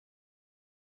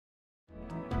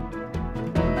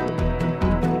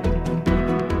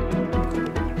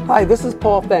Hi, this is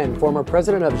Paul Fenn, former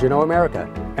president of Jeanneau America.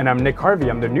 And I'm Nick Harvey,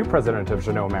 I'm the new president of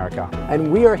Jeanneau America.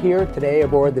 And we are here today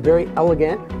aboard the very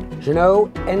elegant Jeanneau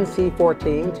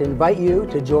NC-14 to invite you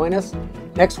to join us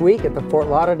next week at the Fort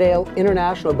Lauderdale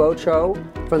International Boat Show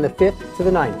from the 5th to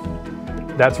the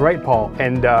 9th. That's right, Paul.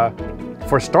 And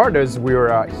for starters,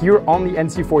 we're here on the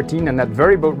NC-14, and that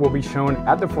very boat will be shown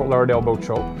at the Fort Lauderdale Boat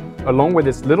Show, along with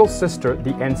its little sister,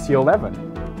 the NC-11.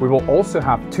 We will also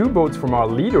have two boats from our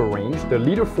leader range, the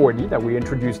Leader 40 that we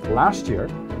introduced last year,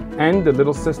 and the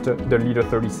little sister, the Leader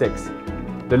 36.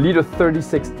 The Leader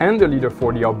 36 and the Leader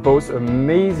 40 are both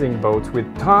amazing boats with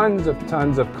tons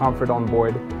of comfort on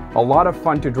board. A lot of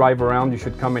fun to drive around. You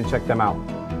should come and check them out.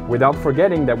 Without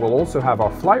forgetting that we'll also have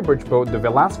our flybridge boat, the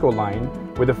Velasco line,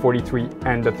 with the 43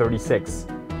 and the 36.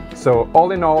 So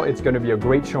all in all, it's going to be a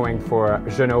great showing for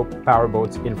Jeanneau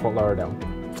powerboats in Fort Lauderdale.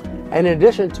 And in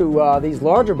addition to these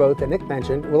larger boats that Nick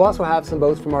mentioned, we'll also have some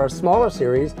boats from our smaller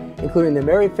series, including the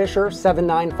Mary Fisher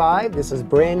 795. This is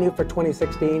brand new for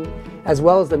 2016, as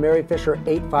well as the Mary Fisher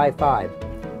 855.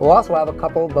 We'll also have a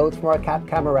couple boats from our Cap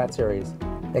Camaret series.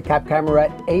 The Cap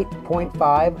Camaret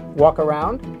 8.5 Walk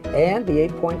Around and the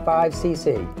 8.5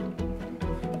 CC.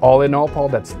 All in all, Paul,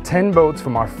 that's 10 boats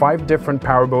from our 5 different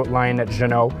powerboat line at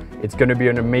Jeanneau. It's going to be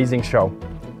an amazing show.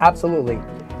 Absolutely.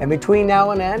 And between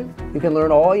now and then, you can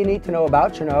learn all you need to know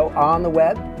about Jeanneau on the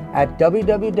web at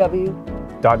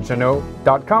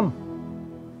www.jeanneau.com.